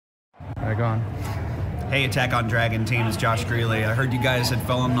Back on. Hey, Attack on Dragon team, it's Josh Grelle. I heard you guys had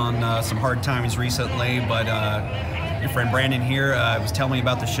fallen on some hard times recently, but your friend Brandon here was telling me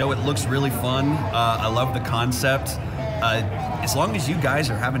about the show. It looks really fun. I love the concept. As long as you guys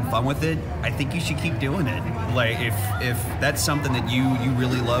are having fun with it, I think you should keep doing it. Like, if that's something that you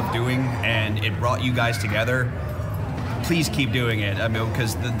really love doing and it brought you guys together, please keep doing it. I mean,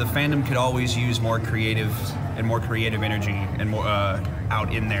 because the fandom could always use more creative energy and more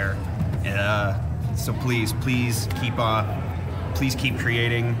out in there. So please keep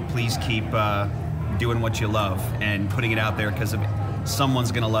creating. Please keep doing what you love and putting it out there, because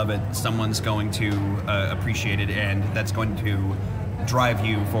someone's gonna love it. Someone's going to appreciate it, and that's going to drive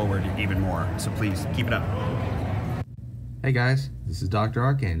you forward even more. So please keep it up. Hey guys, this is Dr.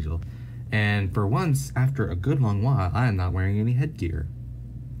 Archangel, and for once, after a good long while, I am not wearing any headgear.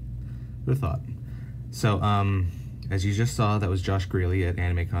 Who'd have thought? So, as you just saw, that was Josh Grelle at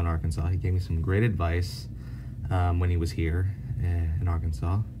AnimeCon Arkansas. He gave me some great advice when he was here in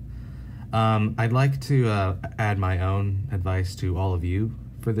Arkansas. I'd like to add my own advice to all of you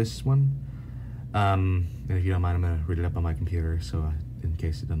for this one. And if you don't mind, I'm going to read it up on my computer, so in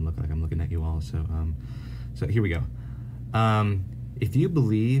case it doesn't look like I'm looking at you all. So here we go. If you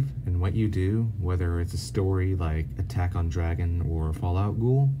believe in what you do, whether it's a story like Attack on Dragon or Fallout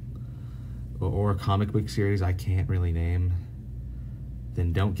Ghoul, or a comic book series I can't really name,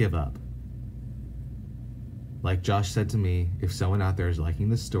 then don't give up. Like Josh said to me, if someone out there is liking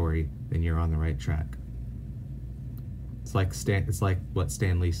this story, then you're on the right track. It's like what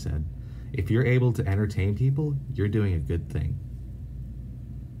Stan Lee said. If you're able to entertain people, you're doing a good thing.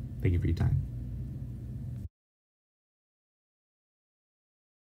 Thank you for your time.